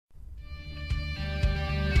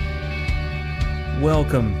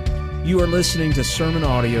Welcome. You are listening to sermon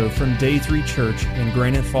audio from Day 3 Church in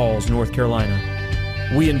Granite Falls, North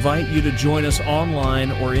Carolina. We invite you to join us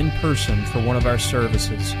online or in person for one of our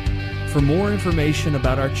services. For more information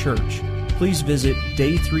about our church, please visit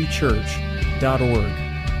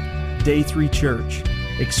day3church.org. Day 3 Church.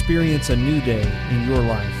 Experience a new day in your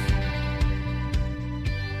life.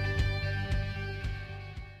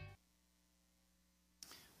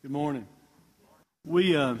 Good morning.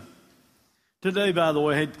 Today, by the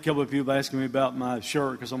way, I had a couple of people asking me about my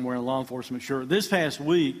shirt because I'm wearing a law enforcement shirt. This past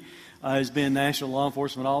week has been National Law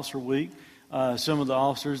Enforcement Officer Week. Some of the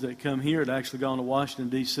officers that come here had actually gone to Washington,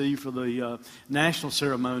 D.C. for the national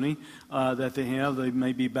ceremony that they have. They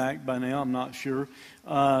may be back by now, I'm not sure.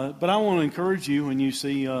 But I want to encourage you when you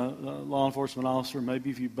see a law enforcement officer,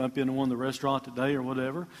 maybe if you bump into one in the restaurant today or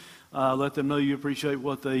whatever, let them know you appreciate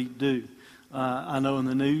what they do. I know in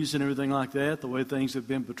the news and everything like that, the way things have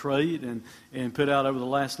been portrayed and put out over the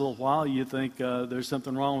last little while, you think there's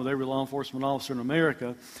something wrong with every law enforcement officer in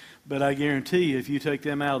America. But I guarantee you, if you take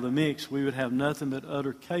them out of the mix, we would have nothing but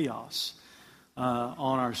utter chaos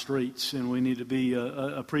on our streets, and we need to be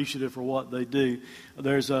appreciative for what they do.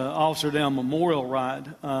 There's an officer down Memorial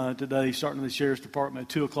Ride today, starting in the Sheriff's Department at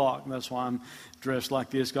 2 o'clock, and that's why I'm dressed like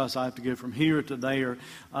this, because I have to go from here to there,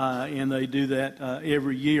 and they do that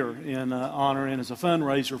every year in honor and as a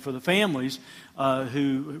fundraiser for the families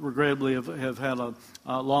who regrettably have had a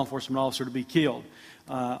law enforcement officer to be killed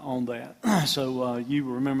on that. So you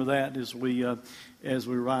remember that as we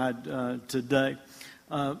ride today.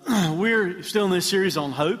 We're still in this series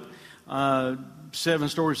on hope, 7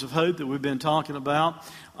 stories of hope that we've been talking about.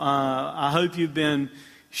 I hope you've been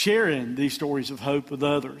sharing these stories of hope with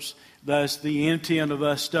others. That's the intent of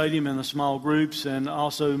us studying them in the small groups, and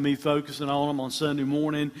also me focusing on them on Sunday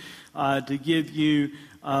morning to give you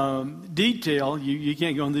detail. You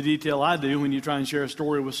can't go into the detail I do when you try and share a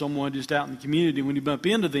story with someone just out in the community when you bump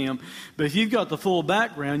into them. But if you've got the full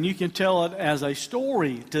background, you can tell it as a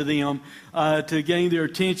story to them to gain their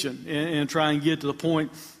attention and try and get to the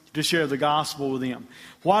point to share the gospel with them.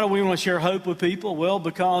 Why do we want to share hope with people? Well,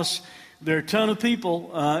 because there are a ton of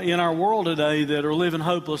people in our world today that are living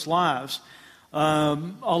hopeless lives. A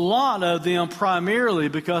lot of them primarily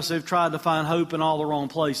because they've tried to find hope in all the wrong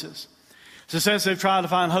places. So since they've tried to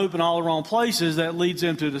find hope in all the wrong places, that leads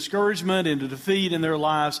them to discouragement and to defeat in their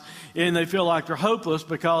lives, and they feel like they're hopeless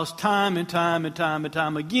because time and time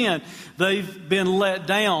again, they've been let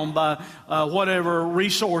down by whatever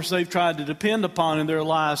resource they've tried to depend upon in their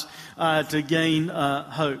lives to gain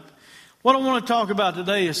hope. What I want to talk about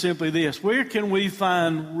today is simply this. Where can we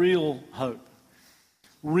find real hope?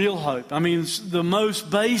 Real hope. I mean, the most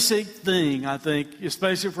basic thing, I think,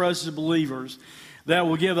 especially for us as believers, that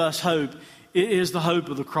will give us hope is the hope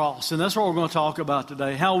of the cross. And that's what we're going to talk about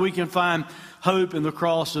today, how we can find hope in the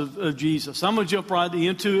cross of Jesus. I'm going to jump right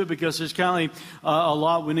into it because there's kind of a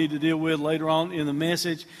lot we need to deal with later on in the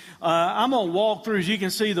message. I'm going to walk through, as you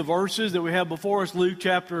can see, the verses that we have before us, Luke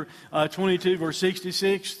chapter 22, verse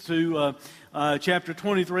 66 to chapter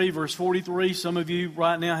 23, verse 43. Some of you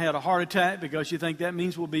right now had a heart attack because you think that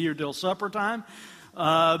means we'll be here till supper time.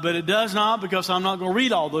 But it does not, because I'm not going to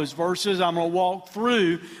read all those verses. I'm going to walk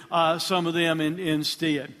through some of them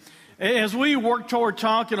instead. As we work toward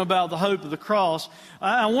talking about the hope of the cross,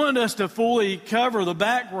 I wanted us to fully cover the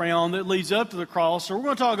background that leads up to the cross. So we're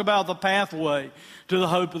going to talk about the pathway to the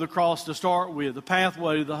hope of the cross to start with, the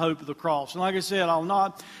pathway to the hope of the cross. And like I said, I'll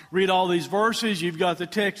not read all these verses. You've got the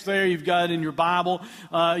text there. You've got it in your Bible.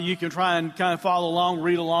 You can try and kind of follow along,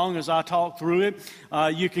 read along as I talk through it.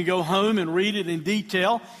 You can go home and read it in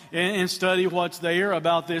detail and study what's there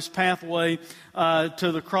about this pathway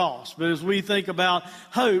to the cross. But as we think about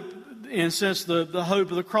hope, and since the hope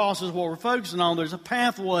of the cross is what we're focusing on, there's a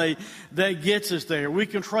pathway that gets us there. We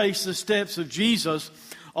can trace the steps of Jesus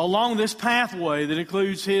along this pathway that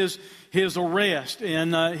includes his arrest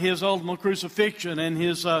and his ultimate crucifixion and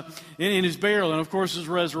his burial and, of course, his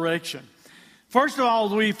resurrection. First of all,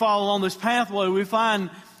 as we follow along this pathway, we find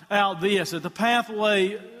out this, that the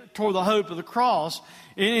pathway toward the hope of the cross,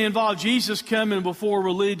 it involved Jesus coming before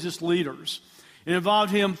religious leaders. It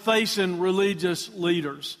involved him facing religious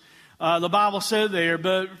leaders. The Bible said there,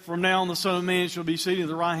 but from now on the Son of Man shall be seated at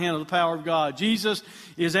the right hand of the power of God. Jesus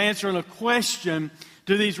is answering a question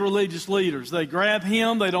to these religious leaders. They grab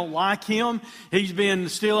him. They don't like him. He's been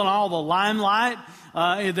stealing all the limelight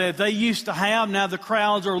that they used to have. Now the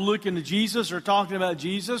crowds are looking to Jesus. They're talking about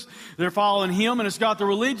Jesus. They're following him, and it's got the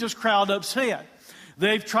religious crowd upset.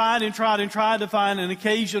 They've tried to find an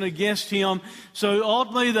occasion against him. So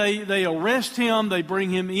ultimately they arrest him. They bring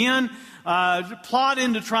him in,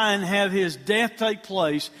 plotting to try and have his death take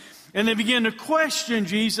place. And they begin to question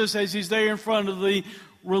Jesus as he's there in front of the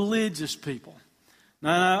religious people.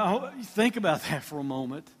 Now, think about that for a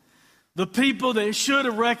moment. The people that should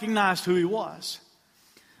have recognized who he was.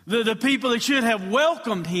 The people that should have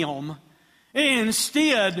welcomed him, and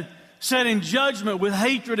instead sat in judgment with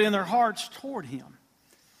hatred in their hearts toward him.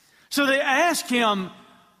 So they ask him,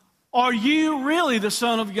 are you really the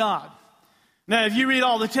Son of God? Now, if you read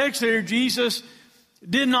all the text there, Jesus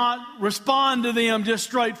did not respond to them just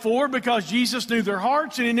straightforward, because Jesus knew their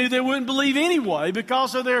hearts, and he knew they wouldn't believe anyway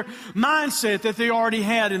because of their mindset that they already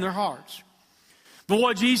had in their hearts. But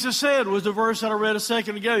what Jesus said was the verse that I read a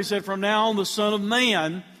second ago. He said, from now on the Son of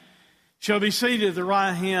Man shall be seated at the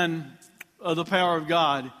right hand of the power of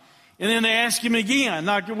God. And then they asked him again,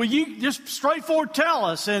 now, will you just straightforward tell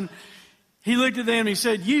us? And he looked at them and he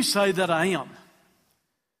said, you say that I am.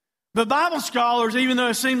 But Bible scholars, even though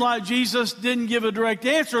it seemed like Jesus didn't give a direct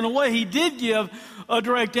answer, in a way he did give a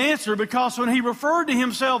direct answer, because when he referred to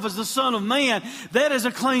himself as the Son of Man, that is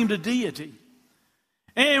a claim to deity.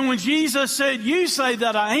 And when Jesus said, you say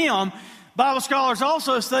that I am, Bible scholars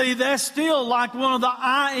also say that's still like one of the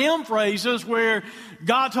I am phrases where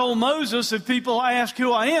God told Moses, if people ask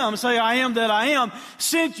who I am, say I am that I am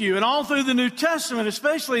sent you. And all through the New Testament,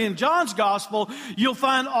 especially in John's Gospel, you'll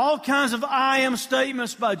find all kinds of I am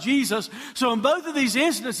statements by Jesus. So in both of these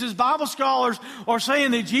instances, Bible scholars are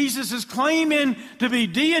saying that Jesus is claiming to be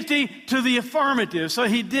deity to the affirmative. So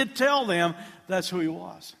he did tell them that's who he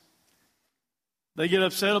was. They get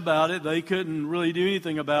upset about it. They couldn't really do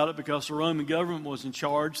anything about it because the Roman government was in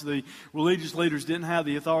charge. The religious leaders didn't have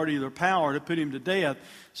the authority or power to put him to death.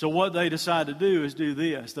 So what they decide to do is do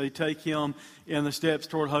this. They take him, and the steps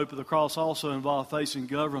toward hope of the cross also involve facing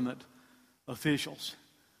government officials.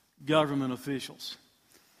 Government officials.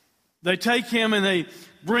 They take him and they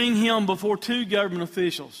bring him before two government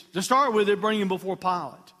officials. To start with, they bring him before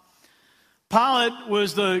Pilate. Pilate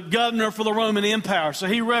was the governor for the Roman Empire, so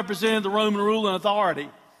he represented the Roman rule and authority.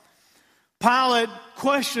 Pilate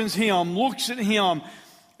questions him, looks at him,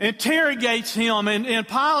 interrogates him, and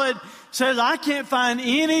Pilate says, I can't find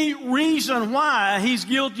any reason why he's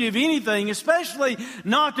guilty of anything, especially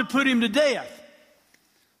not to put him to death.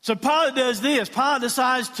 So Pilate does this. Pilate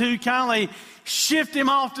decides to kind of shift him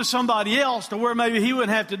off to somebody else to where maybe he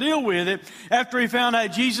wouldn't have to deal with it after he found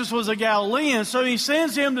out Jesus was a Galilean. So he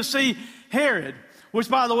sends him to see Herod, which,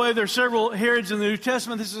 by the way, there are several Herods in the New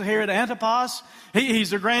Testament. This is Herod Antipas.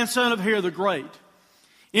 He's the grandson of Herod the Great.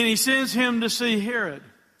 And he sends him to see Herod,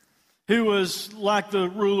 who was like the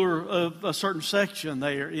ruler of a certain section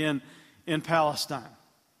there in Palestine.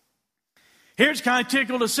 Herod's kind of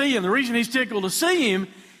tickled to see him. The reason he's tickled to see him,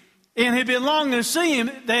 and had been longing to see him,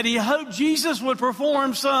 that he hoped Jesus would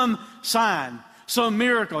perform some sign, some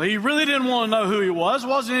miracle. He really didn't want to know who he was,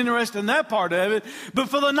 wasn't interested in that part of it, but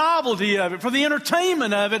for the novelty of it, for the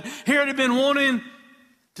entertainment of it, Herod had been wanting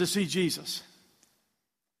to see Jesus.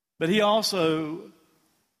 But he also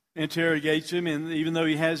interrogates him, and even though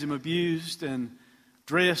he has him abused and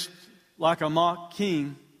dressed like a mock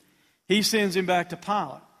king, he sends him back to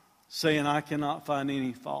Pilate, saying, I cannot find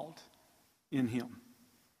any fault in him.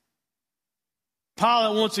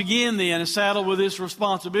 Pilate once again then is saddled with this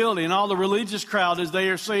responsibility, and all the religious crowd is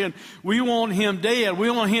there saying, we want him dead.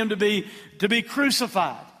 We want him to be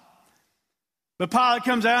crucified. But Pilate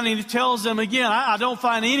comes out and he tells them again, I don't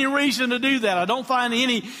find any reason to do that. I don't find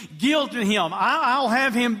any guilt in him. I'll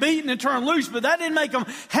have him beaten and turned loose. But that didn't make them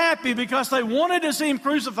happy, because they wanted to see him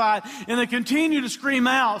crucified, and they continued to scream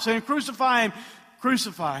out, saying, crucify him,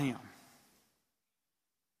 crucify him.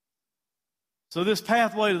 So this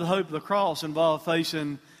pathway to the hope of the cross involved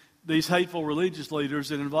facing these hateful religious leaders.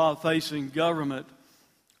 It involved facing government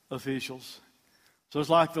officials. So it's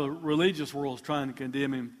like the religious world is trying to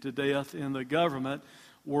condemn him to death, and the government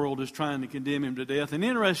world is trying to condemn him to death. An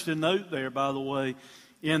interesting note there, by the way,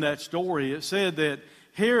 in that story, it said that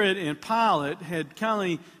Herod and Pilate had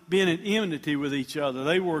kind of been at enmity with each other.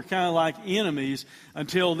 They were kind of like enemies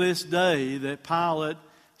until this day that Pilate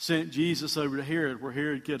sent Jesus over to Herod, where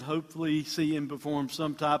Herod could hopefully see him perform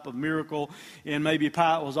some type of miracle. And maybe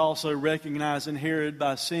Pilate was also recognizing Herod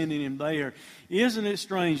by sending him there. Isn't it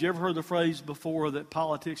strange? You ever heard the phrase before that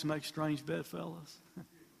politics makes strange bedfellows?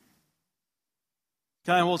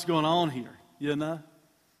 Kind of what's going on here, you know?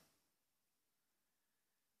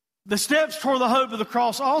 The steps toward the hope of the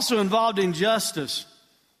cross also involved injustice.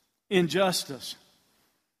 Injustice.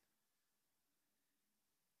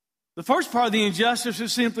 The first part of the injustice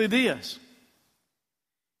is simply this.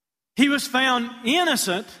 He was found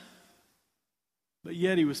innocent, but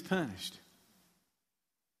yet he was punished.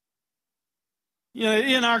 You know,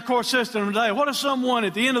 in our court system today, what if someone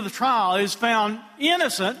at the end of the trial is found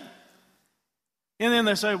innocent, And then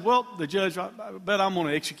they say, well, the judge, I bet I'm going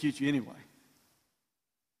to execute you anyway.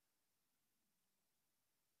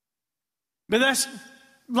 But that's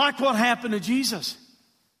like what happened to Jesus.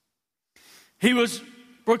 He was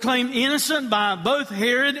proclaimed innocent by both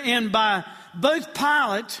Herod and by both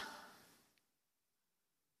Pilate.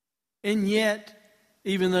 And yet,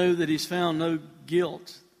 even though that he's found no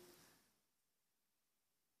guilt,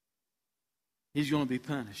 he's going to be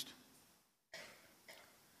punished.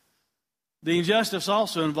 The injustice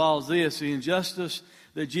also involves this. The injustice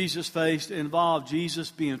that Jesus faced involved Jesus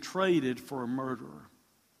being traded for a murderer.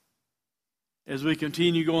 As we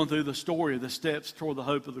continue going through the story of the steps toward the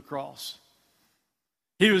hope of the cross.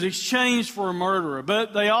 He was exchanged for a murderer.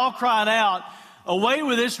 But they all cried out, away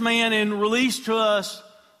with this man and release to us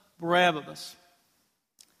Barabbas.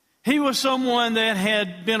 He was someone that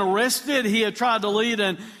had been arrested. He had tried to lead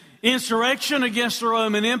an insurrection against the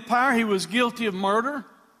Roman Empire. He was guilty of murder.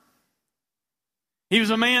 He was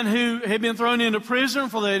a man who had been thrown into prison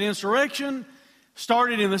for that insurrection,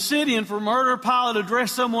 started in the city and for murder. Pilate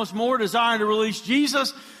addressed them once more, desiring to release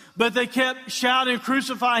Jesus, but they kept shouting,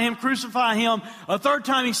 crucify him, crucify him. A third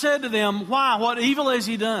time he said to them, why? What evil has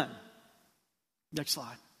he done? Next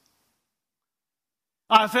slide.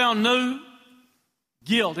 I found no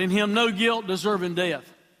guilt in him, no guilt deserving death.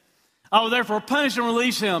 I will therefore punish and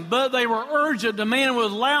release him. But they were urgent, demanding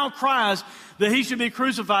with loud cries that he should be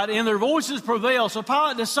crucified, and their voices prevailed. So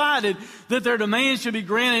Pilate decided that their demands should be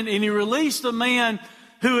granted, and he released the man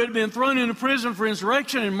who had been thrown into prison for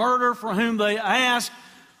insurrection and murder, for whom they asked.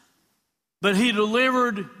 But he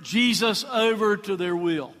delivered Jesus over to their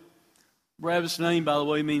will. Barabbas' name, by the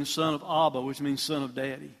way, means son of Abba, which means son of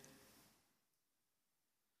daddy.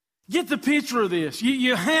 Get the picture of this.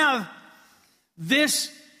 You have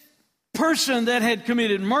this person that had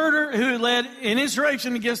committed murder, who had led an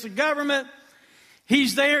insurrection against the government.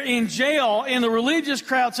 He's there in jail, and the religious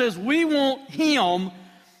crowd says, we want him,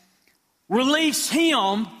 release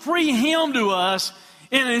him, free him to us,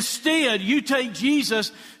 and instead you take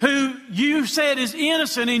Jesus, who you said is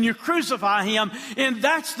innocent, and you crucify him. And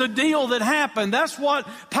that's the deal that happened. That's what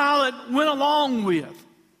Pilate went along with.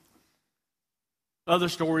 Other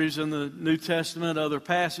stories in the New Testament, other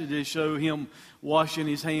passages show him washing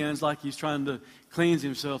his hands like he's trying to cleanse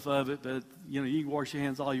himself of it. But, you can wash your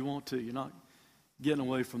hands all you want to. You're not getting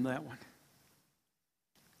away from that one.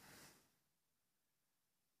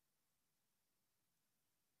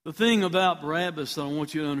 The thing about Barabbas that I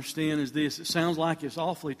want you to understand is this. It sounds like it's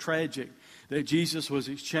awfully tragic that Jesus was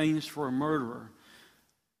exchanged for a murderer.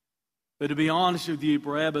 But to be honest with you,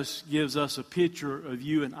 Barabbas gives us a picture of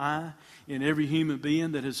you and I and every human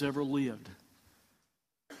being that has ever lived.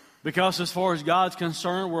 Because as far as God's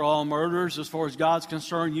concerned, we're all murderers. As far as God's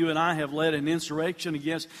concerned, you and I have led an insurrection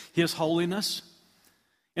against His holiness.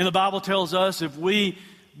 And the Bible tells us if we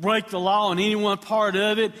break the law in any one part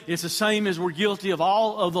of it, it's the same as we're guilty of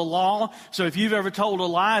all of the law. So if you've ever told a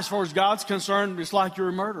lie, as far as God's concerned, it's like you're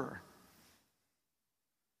a murderer.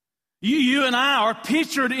 You and I are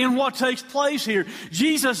pictured in what takes place here.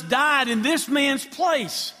 Jesus died in this man's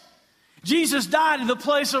place. Jesus died in the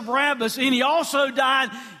place of Barabbas, and He also died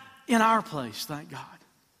in our place, thank God.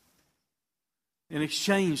 An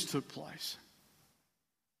exchange took place.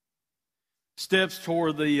 Steps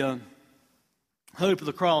toward the hope of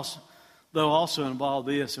the cross, though, also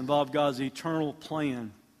involve God's eternal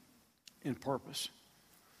plan and purpose.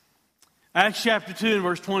 Acts chapter 2 and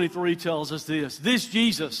verse 23 tells us this. This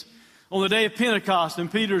Jesus, on the day of Pentecost,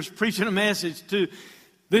 and Peter's preaching a message to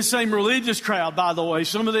this same religious crowd, by the way,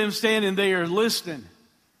 some of them standing there listening.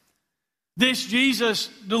 This Jesus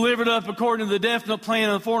delivered up according to the definite plan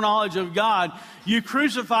and the foreknowledge of God, you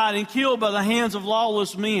crucified and killed by the hands of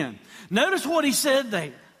lawless men. Notice what he said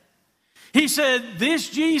there. He said, this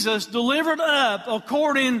Jesus delivered up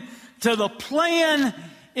according to the plan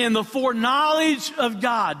and the foreknowledge of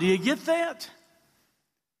God. Do you get that?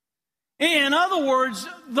 In other words,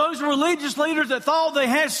 those religious leaders that thought they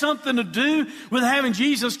had something to do with having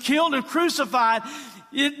Jesus killed and crucified,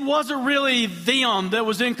 it wasn't really them that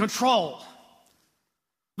was in control.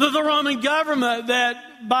 The Roman government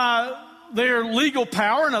that by their legal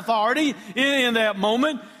power and authority in that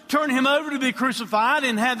moment turned Him over to be crucified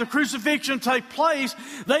and had the crucifixion take place,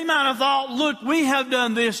 they might have thought, look, we have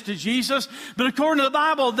done this to Jesus. But according to the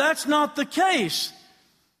Bible, that's not the case.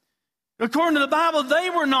 According to the Bible,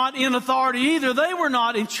 they were not in authority either. They were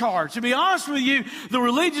not in charge. To be honest with you, the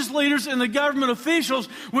religious leaders and the government officials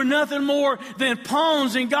were nothing more than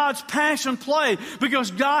pawns in God's passion play,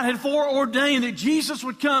 because God had foreordained that Jesus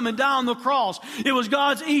would come and die on the cross. It was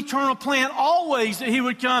God's eternal plan always that He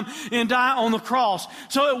would come and die on the cross.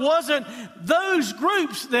 So it wasn't those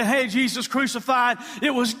groups that had Jesus crucified.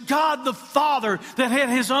 It was God the Father that had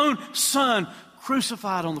His own Son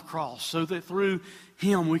crucified on the cross, so that through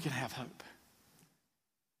Him we could have hope.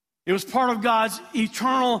 It was part of God's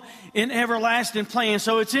eternal and everlasting plan.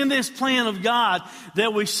 So it's in this plan of God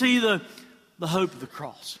that we see the hope of the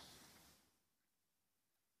cross.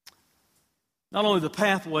 Not only the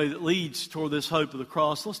pathway that leads toward this hope of the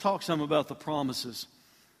cross, let's talk some about the promises.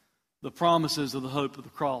 The promises of the hope of the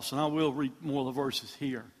cross. And I will read more of the verses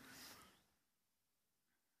here.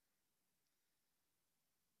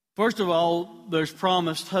 First of all, there's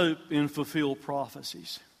promised hope in fulfilled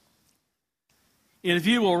prophecies. And if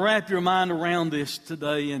you will wrap your mind around this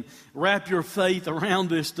today and wrap your faith around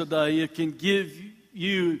this today, it can give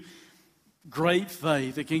you great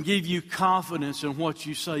faith. It can give you confidence in what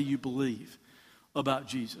you say you believe about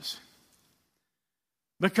Jesus.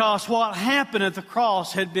 Because what happened at the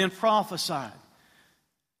cross had been prophesied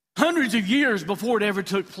hundreds of years before it ever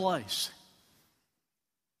took place.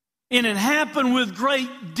 And it happened with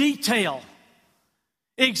great detail.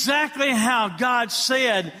 Exactly how God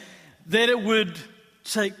said that it would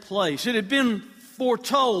take place. It had been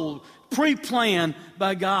foretold, pre-planned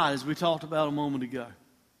by God, as we talked about a moment ago.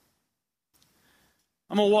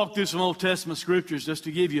 I'm going to walk through some Old Testament scriptures just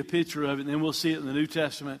to give you a picture of it, and then we'll see it in the New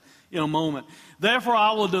Testament in a moment. Therefore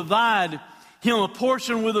I will divide him a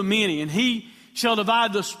portion with the many, and he shall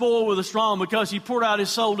divide the spoil with the strong, because he poured out his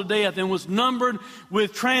soul to death and was numbered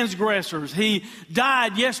with transgressors. He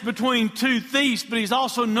died, yes, between two thieves, but he's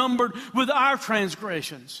also numbered with our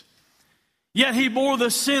transgressions. Yet he bore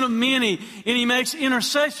the sin of many, and he makes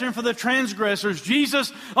intercession for the transgressors.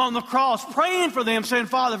 Jesus on the cross, praying for them, saying,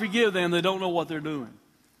 Father, forgive them. They don't know what they're doing.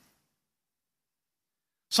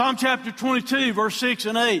 Psalm chapter 22, verse 6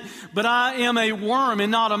 and 8. But I am a worm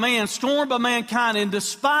and not a man, scorned by mankind and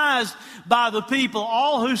despised by the people.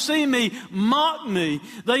 All who see me mock me.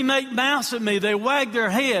 They make mouths at me. They wag their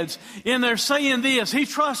heads. And they're saying this, He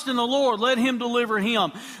trusts in the Lord. Let Him deliver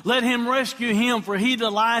him. Let Him rescue him, for He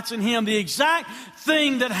delights in him. The exact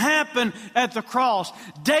thing that happened at the cross,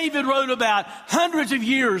 David wrote about hundreds of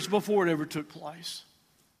years before it ever took place.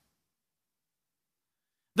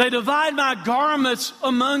 They divide my garments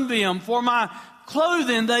among them. For my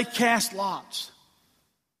clothing they cast lots.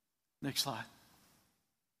 Next slide.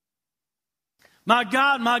 My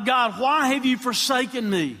God, why have you forsaken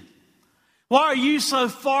me? Why are you so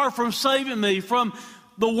far from saving me? From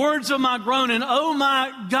the words of my groaning, oh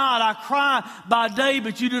my God, I cry by day,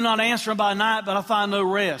 but you do not answer, and by night, but I find no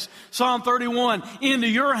rest. Psalm 31, into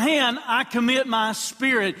your hand I commit my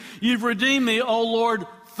spirit. You've redeemed me, O Lord,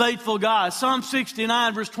 faithful God. Psalm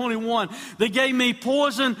 69, verse 21. They gave me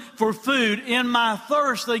poison for food. In my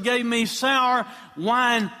thirst, they gave me sour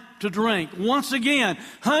wine to drink. Once again,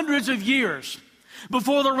 hundreds of years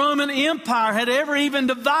before the Roman Empire had ever even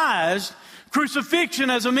devised crucifixion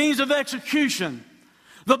as a means of execution,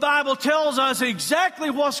 the Bible tells us exactly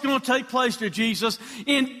what's going to take place to Jesus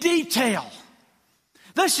in detail.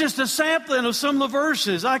 That's just a sampling of some of the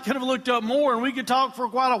verses. I could have looked up more, and we could talk for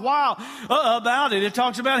quite a while about it. It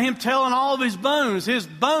talks about Him telling all of His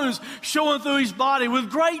bones showing through His body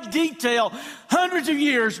with great detail, hundreds of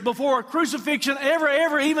years before crucifixion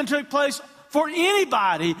ever even took place for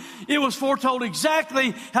anybody. It was foretold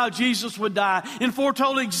exactly how Jesus would die, and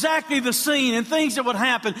foretold exactly the scene and things that would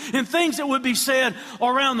happen and things that would be said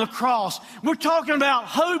around the cross. We're talking about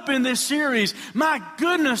hope in this series. My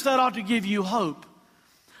goodness, that ought to give you hope.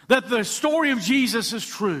 That the story of Jesus is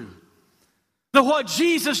true. That what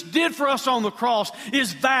Jesus did for us on the cross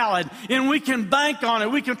is valid, and we can bank on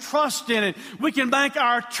it. We can trust in it. We can bank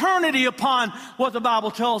our eternity upon what the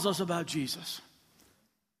Bible tells us about Jesus.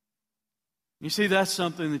 You see, that's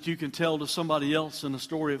something that you can tell to somebody else in the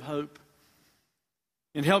story of hope,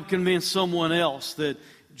 and help convince someone else that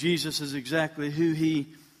Jesus is exactly who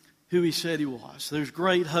he said He was. There's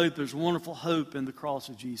great hope. There's wonderful hope in the cross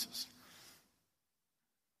of Jesus.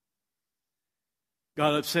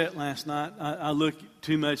 Got upset last night. I look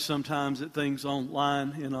too much sometimes at things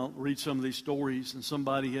online, and I'll read some of these stories. And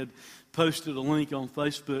somebody had posted a link on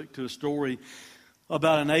Facebook to a story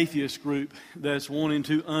about an atheist group that's wanting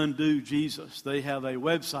to undo Jesus. They have a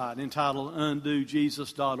website entitled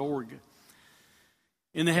undojesus.org.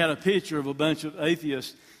 And they had a picture of a bunch of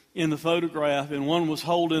atheists in the photograph, and one was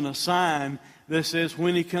holding a sign that says,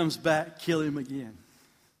 when He comes back, kill him again.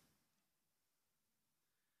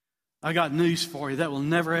 I got news for you. That will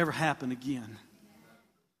never, ever happen again.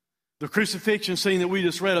 The crucifixion scene that we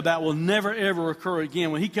just read about will never, ever occur again.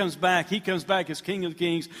 When He comes back as King of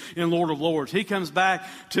Kings and Lord of Lords. He comes back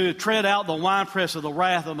to tread out the winepress of the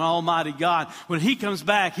wrath of an Almighty God. When He comes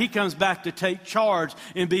back to take charge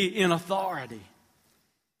and be in authority.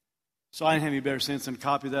 So I didn't have any better sense than to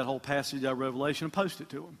copy that whole passage out of Revelation and post it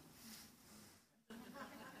to them.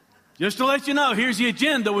 Just to let you know, here's the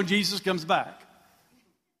agenda when Jesus comes back.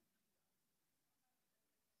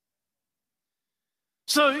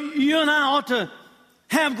 So you and I ought to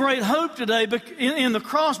have great hope today in the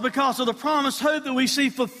cross because of the promised hope that we see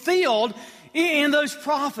fulfilled in those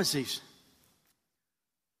prophecies.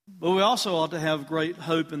 But we also ought to have great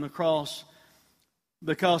hope in the cross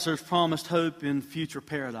because there's promised hope in future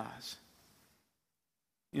paradise.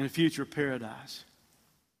 In a future paradise.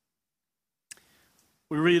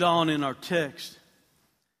 We read on in our text,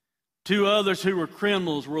 2 others who were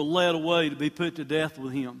criminals were led away to be put to death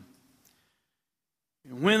with Him.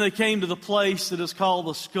 And when they came to the place that is called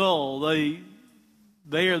the skull, they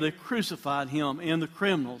crucified Him and the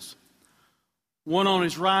criminals, one on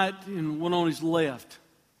His right and one on His left.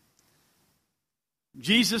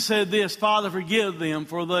 Jesus said this, Father, forgive them,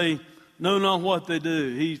 for they know not what they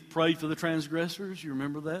do. He prayed for the transgressors. You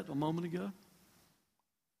remember that a moment ago?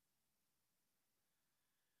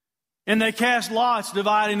 And they cast lots,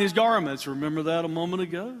 dividing His garments. Remember that a moment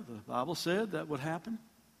ago? The Bible said that would happen.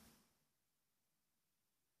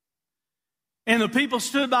 And the people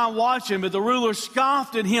stood by watching, but the ruler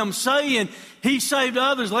scoffed at Him, saying, He saved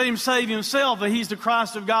others, let Him save Himself, but He's the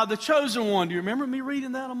Christ of God, the chosen one. Do you remember me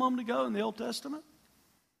reading that a moment ago in the Old Testament?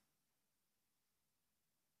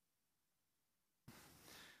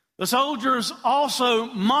 The soldiers also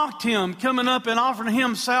mocked Him, coming up and offering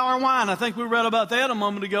Him sour wine. I think we read about that a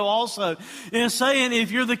moment ago also. And saying,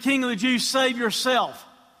 if you're the King of the Jews, save yourself.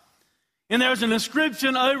 And there's an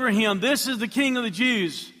inscription over Him, this is the King of the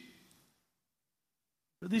Jews.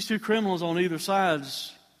 But these 2 criminals on either side,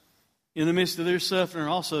 in the midst of their suffering, are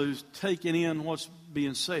also taking in what's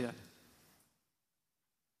being said.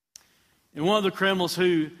 And one of the criminals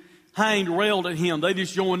who hanged railed at Him. They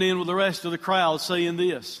just joined in with the rest of the crowd saying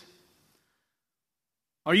this.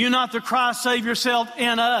 Are you not the Christ? Save yourself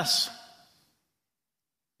and us.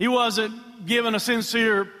 He wasn't giving a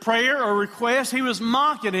sincere prayer or request. He was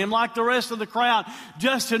mocking Him like the rest of the crowd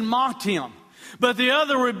just had mocked Him. But the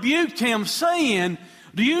other rebuked Him, saying,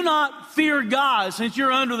 do you not fear God, since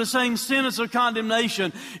you're under the same sentence of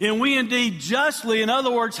condemnation? And we indeed justly, in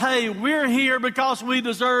other words, hey, we're here because we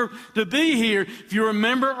deserve to be here. If you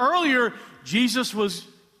remember earlier, Jesus was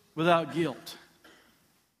without guilt.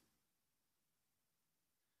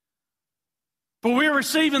 For we're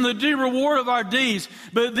receiving the due reward of our deeds.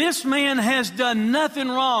 But this man has done nothing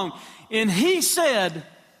wrong. And he said,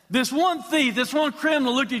 this one thief, this one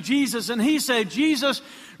criminal looked at Jesus and he said, Jesus,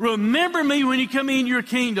 remember me when you come in your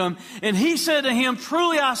kingdom. And He said to him,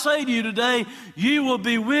 truly I say to you today, you will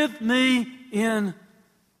be with me in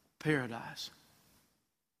paradise.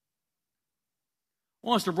 I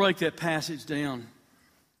want us to break that passage down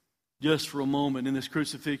just for a moment in this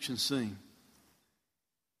crucifixion scene.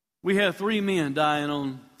 We have 3 men dying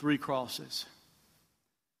on 3 crosses.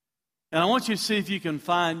 And I want you to see if you can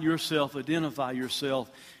find yourself, identify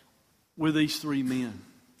yourself with these 3 men.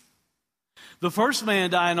 The first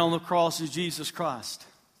man dying on the cross is Jesus Christ.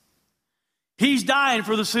 He's dying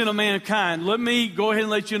for the sin of mankind. Let me go ahead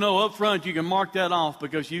and let you know up front, you can mark that off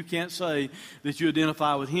because you can't say that you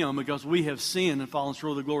identify with Him because we have sinned and fallen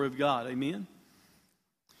short of the glory of God. Amen?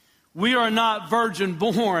 We are not virgin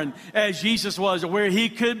born as Jesus was, where He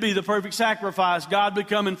could be the perfect sacrifice, God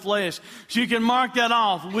becoming flesh. So you can mark that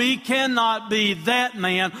off. We cannot be that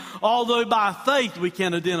man, although by faith we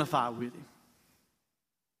can identify with Him.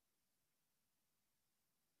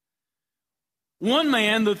 One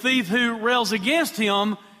man, the thief who rails against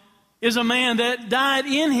Him, is a man that died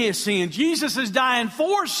in his sin. Jesus is dying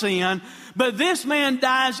for sin, but this man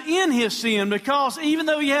dies in his sin because even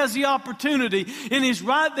though he has the opportunity and he's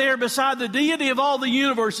right there beside the deity of all the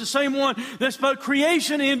universe, the same one that spoke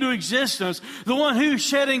creation into existence, the one who's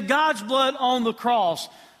shedding God's blood on the cross,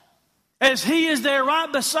 as he is there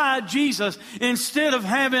right beside Jesus, instead of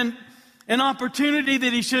having an opportunity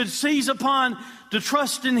that he should seize upon to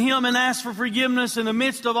trust in Him and ask for forgiveness in the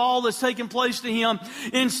midst of all that's taking place to him.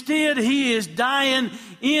 Instead, he is dying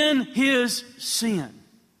in his sin.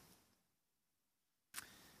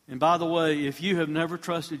 And by the way, if you have never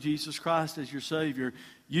trusted Jesus Christ as your Savior,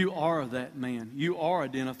 you are that man. You are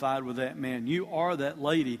identified with that man. You are that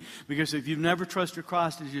lady. Because if you've never trusted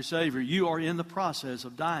Christ as your Savior, you are in the process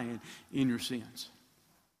of dying in your sins.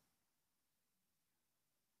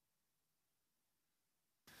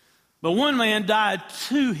 But one man died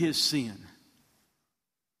to his sin.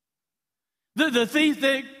 The thief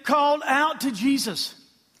that called out to Jesus.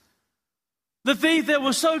 The thief that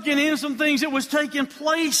was soaking in some things that was taking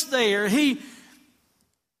place there. He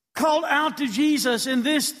called out to Jesus, and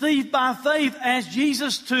this thief by faith asked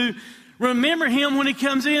Jesus to remember him when he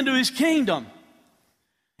comes into his kingdom.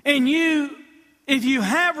 And you, if you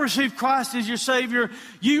have received Christ as your Savior,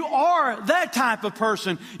 you are that type of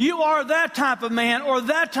person. You are that type of man or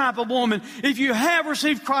that type of woman if you have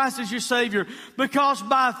received Christ as your Savior. Because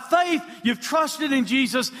by faith you've trusted in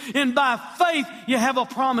Jesus, and by faith you have a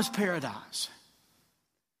promised paradise.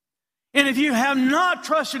 And if you have not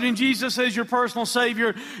trusted in Jesus as your personal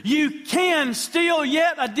Savior, you can still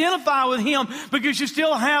yet identify with Him because you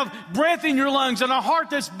still have breath in your lungs and a heart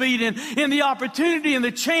that's beating and the opportunity and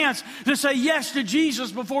the chance to say yes to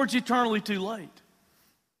Jesus before it's eternally too late.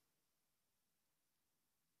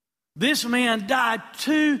 This man died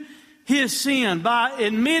to his sin by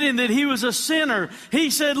admitting that he was a sinner. He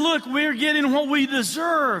said, look, we're getting what we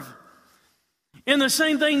deserve. And the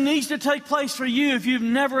same thing needs to take place for you if you've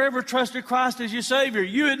never ever trusted Christ as your Savior.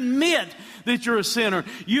 You admit that you're a sinner.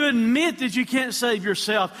 You admit that you can't save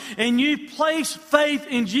yourself. And you place faith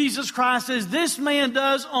in Jesus Christ as this man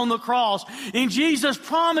does on the cross. And Jesus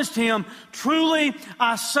promised him, truly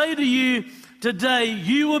I say to you today,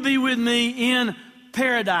 you will be with me in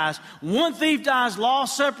paradise. One thief dies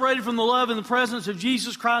lost, separated from the love and the presence of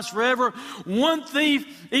Jesus Christ forever. One thief,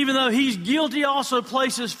 even though he's guilty, also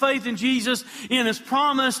places faith in Jesus and is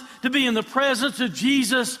promised to be in the presence of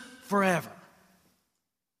Jesus forever.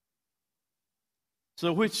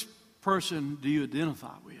 So which person do you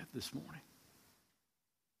identify with this morning?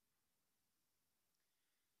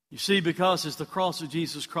 You see, because it's the cross of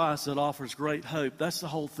Jesus Christ that offers great hope. That's the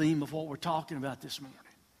whole theme of what we're talking about this morning.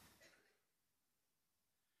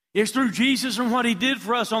 It's through Jesus and what He did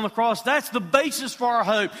for us on the cross. That's the basis for our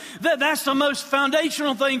hope. That's the most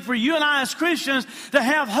foundational thing for you and I as Christians to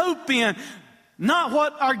have hope in. Not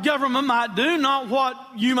what our government might do, not what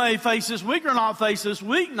you may face this week or not face this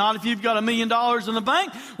week, not if you've got $1 million in the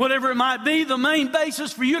bank, whatever it might be. The main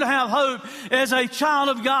basis for you to have hope as a child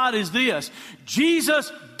of God is this: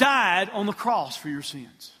 Jesus died on the cross for your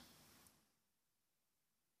sins.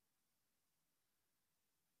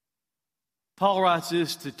 Paul writes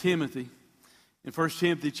this to Timothy in 1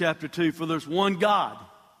 Timothy chapter 2, for there's one God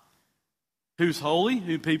who's holy,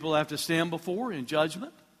 who people have to stand before in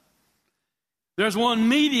judgment. There's one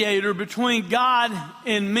mediator between God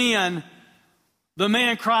and men, the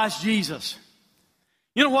man Christ Jesus.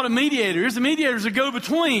 You know what a mediator is? A mediator is a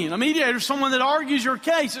go-between. A mediator is someone that argues your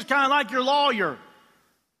case. It's kind of like your lawyer,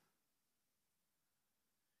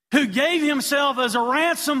 who gave himself as a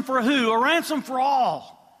ransom for who? A ransom for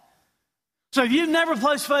all. So if you've never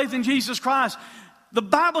placed faith in Jesus Christ, the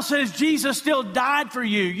Bible says Jesus still died for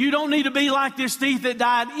you. You don't need to be like this thief that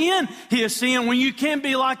died in his sin when you can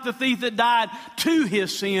be like the thief that died to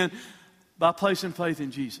his sin by placing faith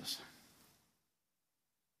in Jesus.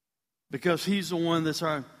 Because He's the one that's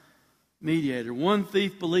our mediator. One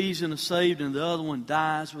thief believes and is saved, and the other one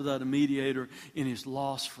dies without a mediator and is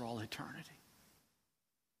lost for all eternity.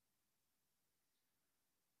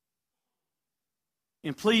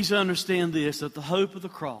 And please understand this, that the hope of the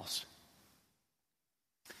cross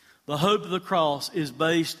is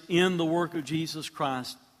based in the work of Jesus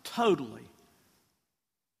Christ totally.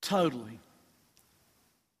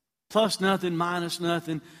 Plus nothing, minus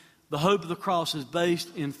nothing. The hope of the cross is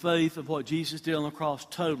based in faith of what Jesus did on the cross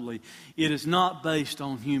totally. It is not based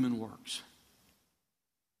on human works.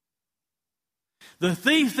 The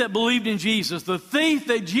thief that believed in Jesus, the thief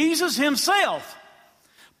that Jesus Himself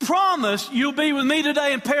promised, you'll be with me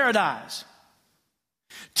today in paradise.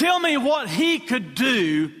 Tell me what he could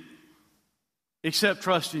do except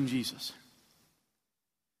trust in Jesus.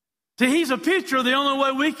 See, he's a picture of the only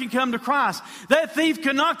way we can come to Christ. That thief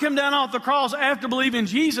could not come down off the cross after believing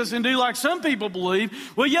Jesus and do like some people believe.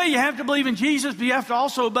 Well, yeah, you have to believe in Jesus, but you have to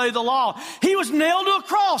also obey the law. He was nailed to a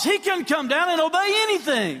cross. He couldn't come down and obey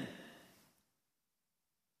anything.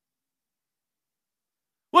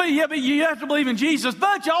 Well, yeah, but you have to believe in Jesus,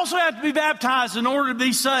 but you also have to be baptized in order to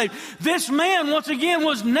be saved. This man, once again,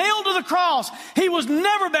 was nailed to the cross. He was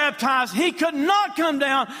never baptized. He could not come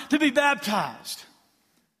down to be baptized.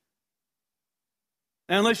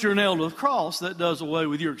 And unless you're nailed to the cross, that does away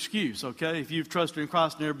with your excuse, okay? If you've trusted in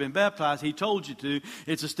Christ and never been baptized, He told you to.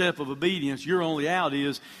 It's a step of obedience. Your only out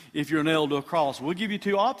is if you're nailed to a cross. We'll give you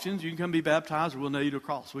two options. You can come be baptized or we'll nail you to a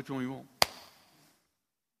cross. Which one you want?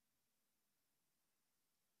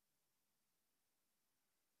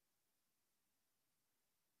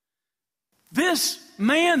 this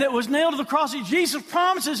man that was nailed to the cross, that Jesus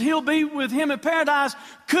promises he'll be with him in paradise,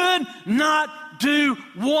 could not do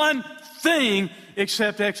one thing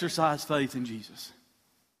except exercise faith in Jesus.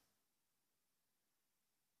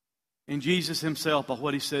 And Jesus himself, by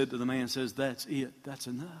what he said to the man, says, that's it. That's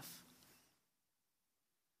enough.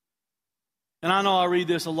 And I know I read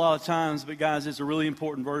this a lot of times, but guys, it's a really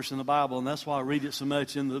important verse in the Bible, and that's why I read it so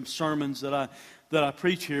much in the sermons that I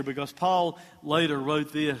preach here, because Paul later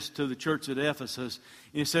wrote this to the church at Ephesus.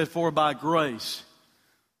 He said, for by grace,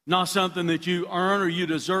 not something that you earn or you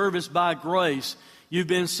deserve, it's by grace. You've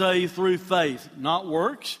been saved through faith, not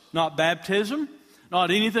works, not baptism, not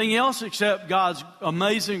anything else except God's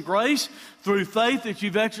amazing grace through faith that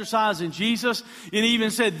you've exercised in Jesus. And he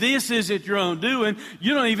even said, this isn't your own doing.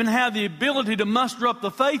 You don't even have the ability to muster up the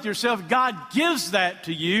faith yourself. God gives that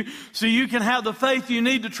to you so you can have the faith you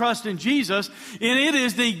need to trust in Jesus. And it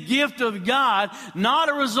is the gift of God, not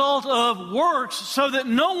a result of works, so that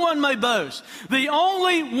no one may boast. The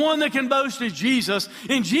only one that can boast is Jesus,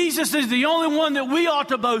 and Jesus is the only one that we ought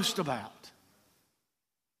to boast about.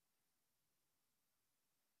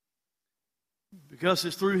 Because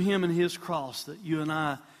it's through him and his cross that you and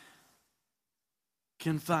I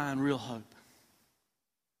can find real hope.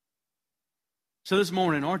 So this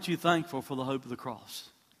morning, aren't you thankful for the hope of the cross?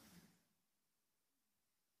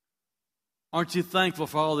 Aren't you thankful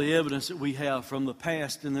for all the evidence that we have from the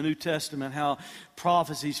past in the New Testament, how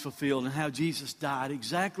prophecies fulfilled and how Jesus died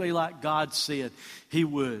exactly like God said he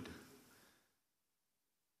would,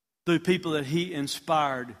 through people that he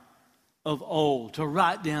inspired of old, to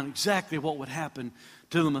write down exactly what would happen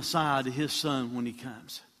to the Messiah, to his Son, when he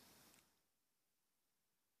comes.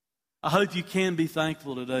 I hope you can be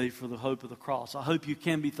thankful today for the hope of the cross. I hope you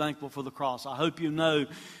can be thankful for the cross. I hope you know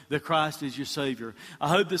that Christ is your Savior. I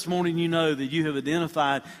hope this morning you know that you have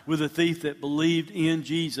identified with a thief that believed in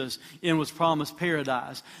Jesus and was promised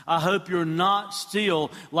paradise. I hope you're not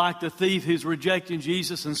still like the thief who's rejecting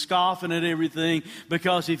Jesus and scoffing at everything,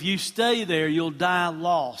 because if you stay there, you'll die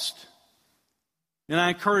lost. And I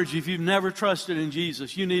encourage you, if you've never trusted in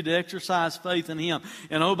Jesus, you need to exercise faith in him.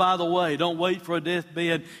 And oh, by the way, don't wait for a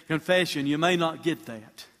deathbed confession. You may not get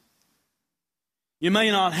that. You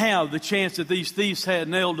may not have the chance that these thieves had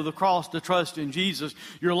nailed to the cross to trust in Jesus.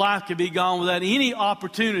 Your life could be gone without any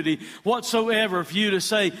opportunity whatsoever for you to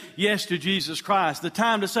say yes to Jesus Christ. The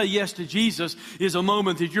time to say yes to Jesus is a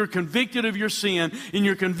moment that you're convicted of your sin, and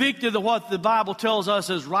you're convicted of what the Bible tells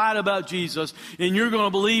us is right about Jesus, and you're going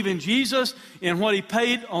to believe in Jesus and what he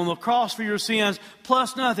paid on the cross for your sins,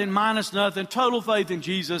 plus nothing, minus nothing, total faith in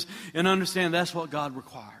Jesus, and understand that's what God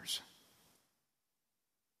requires.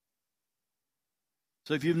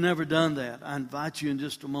 So if you've never done that, I invite you in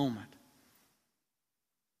just a moment,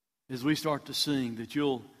 as we start to sing, that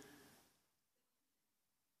you'll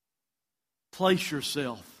place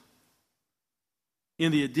yourself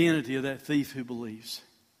in the identity of that thief who believes.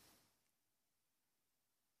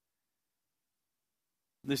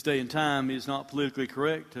 This day and time is not politically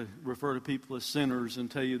correct to refer to people as sinners and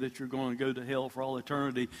tell you that you're going to go to hell for all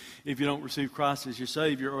eternity if you don't receive Christ as your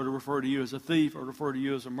Savior, or to refer to you as a thief, or to refer to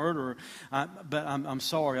you as a murderer. But I'm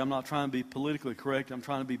sorry, I'm not trying to be politically correct. I'm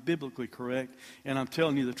trying to be biblically correct. And I'm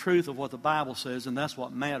telling you the truth of what the Bible says, and that's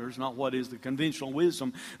what matters, not what is the conventional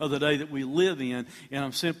wisdom of the day that we live in. And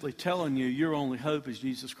I'm simply telling you, your only hope is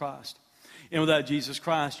Jesus Christ. And without Jesus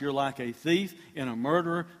Christ, you're like a thief and a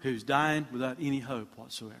murderer who's dying without any hope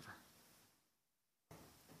whatsoever.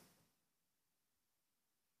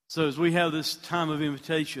 So as we have this time of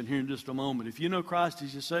invitation here in just a moment, if you know Christ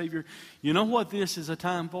as your Savior, you know what this is a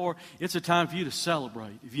time for? It's a time for you to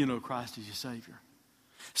celebrate if you know Christ as your Savior.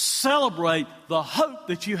 Celebrate the hope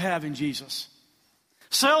that you have in Jesus.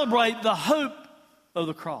 Celebrate the hope of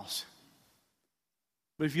the cross.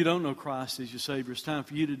 But if you don't know Christ as your Savior, it's time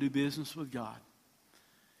for you to do business with God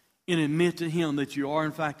and admit to him that you are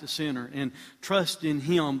in fact a sinner, and trust in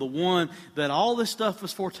him, the one that all this stuff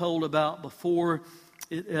was foretold about before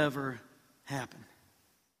it ever happened.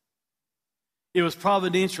 It was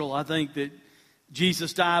providential, I think, that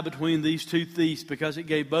Jesus died between these two thieves, because it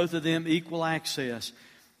gave both of them equal access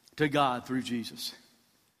to God through Jesus.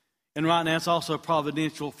 And right now it's also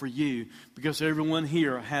providential for you, because everyone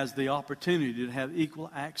here has the opportunity to have equal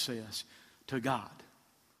access to God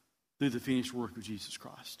through the finished work of Jesus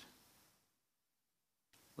Christ.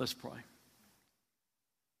 Let's pray.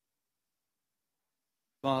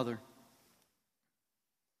 Father,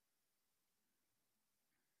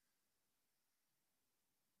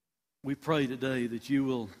 we pray today that you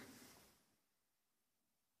will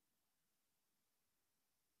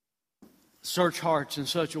search hearts in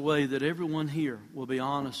such a way that everyone here will be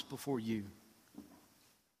honest before you.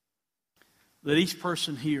 that each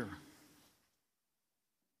person here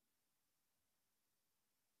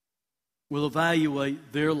will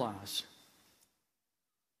evaluate their lives,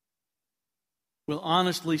 will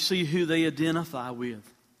honestly see who they identify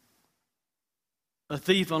with. A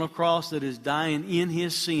thief on a cross that is dying in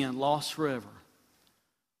his sin, lost forever.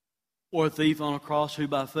 Or a thief on a cross who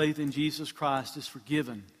by faith in Jesus Christ is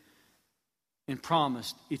forgiven and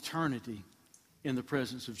promised eternity in the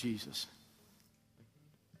presence of Jesus.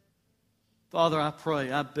 Father, I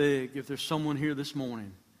pray, I beg, if there's someone here this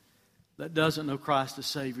morning that doesn't know Christ as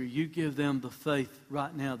Savior, you give them the faith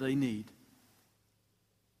right now they need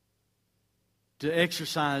to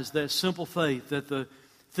exercise that simple faith that the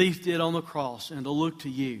thief did on the cross, and to look to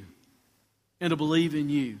you and to believe in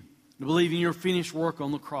you, to believe in your finished work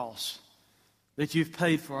on the cross, that you've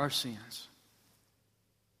paid for our sins.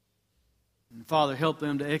 And Father, help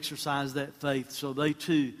them to exercise that faith so they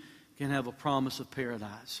too can have a promise of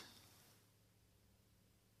paradise.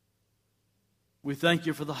 We thank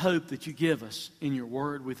you for the hope that you give us in your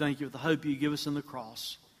word. We thank you for the hope you give us in the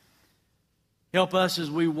cross. Help us as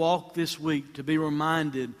we walk this week to be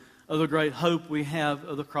reminded of the great hope we have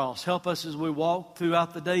of the cross. Help us as we walk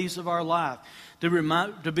throughout the days of our life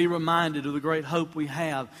to be reminded of the great hope we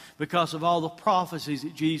have because of all the prophecies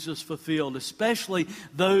that Jesus fulfilled, especially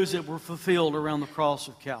those that were fulfilled around the cross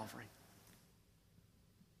of Calvary.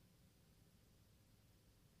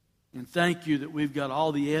 And thank you that we've got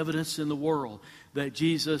all the evidence in the world that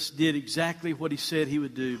Jesus did exactly what He said He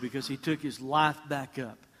would do, because He took His life back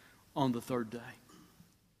up on the third day.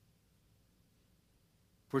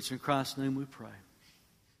 For it's in Christ's name we pray.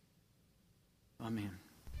 Amen.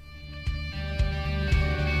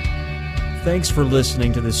 Thanks for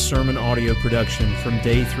listening to this sermon audio production from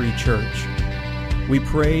Day 3 Church. We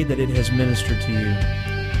pray that it has ministered to you.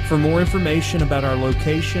 For more information about our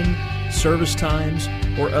location, service times,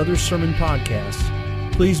 or other sermon podcasts,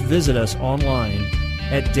 please visit us online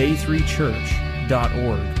at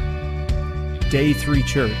day3church.org. Day 3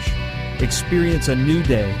 Church. Experience a new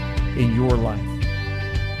day in your life.